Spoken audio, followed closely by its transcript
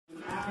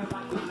act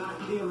like they're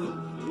not dealing.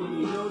 When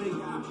you know they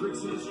got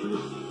bricks in the street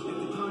at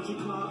the country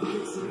club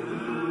fixing it.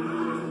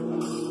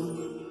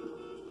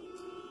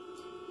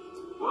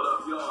 What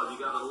up, y'all? You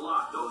got it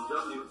locked on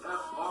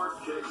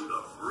WFRK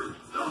The Freak.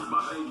 That's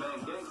my main man,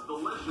 Gangsta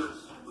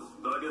Delicious, with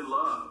Thug and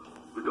Love.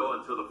 We're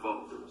going to the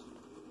phones.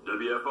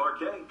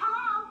 WFRK.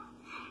 Hello?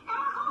 Am I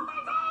calling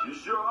baby? You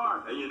sure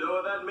are. And you know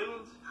what that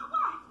means?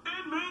 What?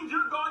 It means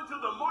you're going to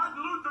the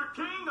Martin Luther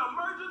King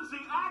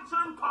Emergency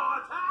Action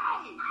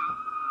Party.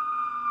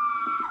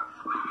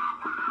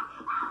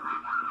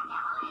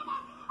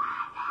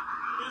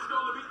 It's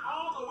going to be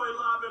all the way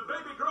live, and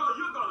baby girl,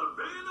 you're going to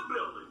be in the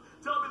building.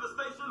 Tell me the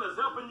station that's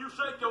helping you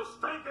shake your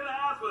stinking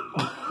ass with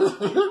Martin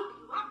Luther King.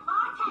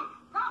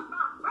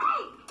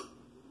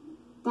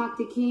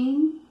 Dr.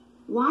 King,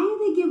 why are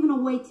they giving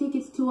away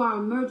tickets to our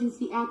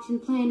emergency action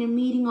planning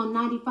meeting on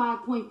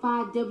 95.5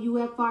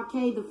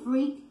 WFRK The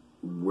Freak?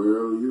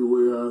 Well,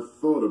 I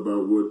thought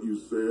about what you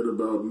said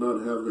about not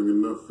having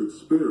enough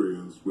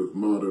experience with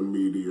modern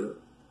media.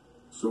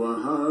 So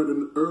I hired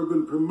an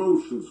urban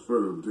promotions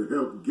firm to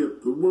help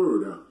get the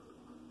word out.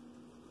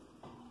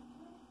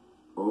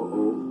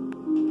 Uh-oh.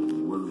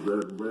 Was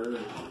that bad?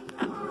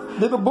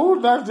 Did the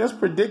Boondocks just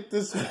predict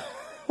this? Did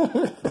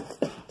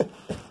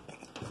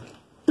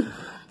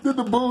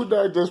the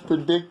Boondocks just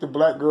predict the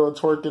black girl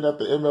twerking at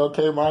the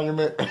MLK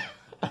Monument?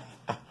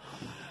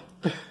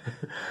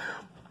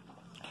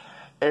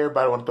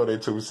 Everybody want to throw their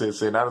 2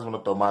 cents in. I just want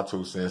to throw my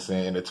 2 cents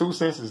in. And the 2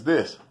 cents is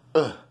this.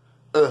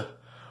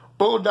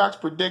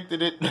 Boondocks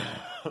predicted it.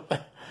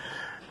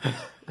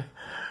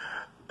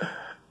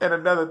 And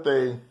another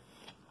thing.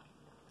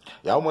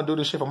 Y'all want to do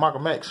this shit for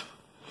Malcolm X.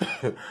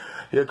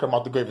 He'll come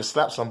out the grave and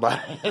slap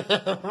somebody.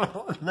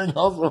 Man,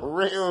 y'all some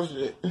real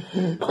shit.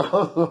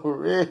 Y'all some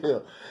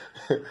real.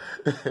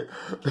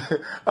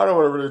 I don't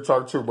want to really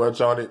talk too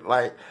much on it.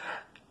 Like,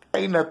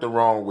 ain't nothing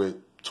wrong with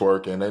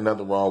twerking. Ain't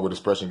nothing wrong with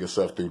expressing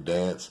yourself through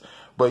dance.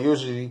 But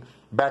usually,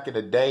 back in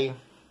the day,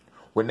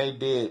 when they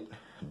did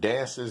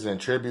dances in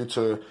tribute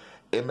to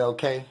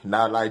MLK,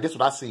 now, like, this is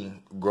what I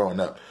seen growing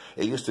up.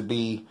 It used to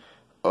be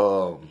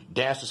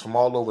dancers from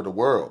all over the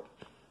world.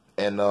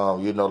 And,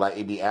 like,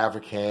 it'd be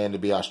African, it'd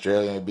be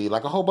Australian, it'd be,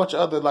 like, a whole bunch of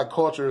other, like,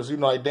 cultures,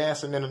 like,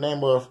 dancing in the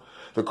name of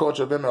the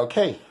culture of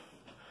MLK.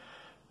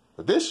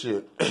 But this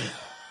shit,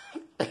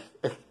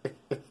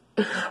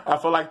 I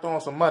feel like throwing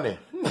some money.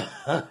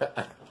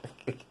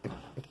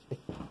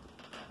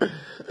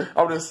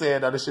 I'm just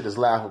saying that this shit is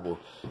laughable.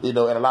 And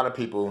a lot of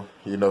people,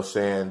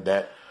 saying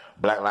that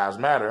Black Lives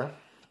Matter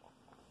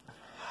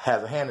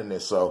has a hand in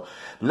this. So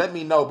let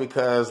me know,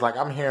 because, like,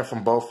 I'm hearing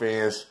from both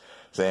ends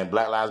saying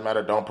Black Lives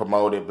Matter don't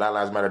promote it, Black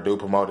Lives Matter do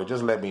promote it.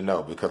 Just let me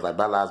know, because, like,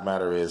 Black Lives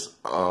Matter is,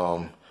 they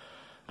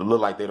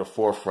look like they're the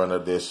forefront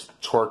of this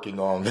twerking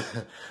on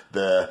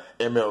the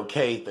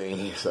MLK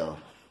thing. So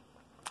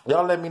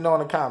y'all let me know in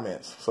the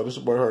comments. So this is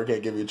your boy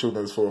Hurricane, give you 2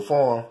 minutes for a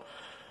form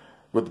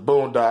with the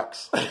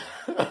Boondocks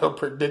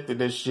predicting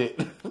this shit.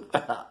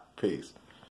 Peace.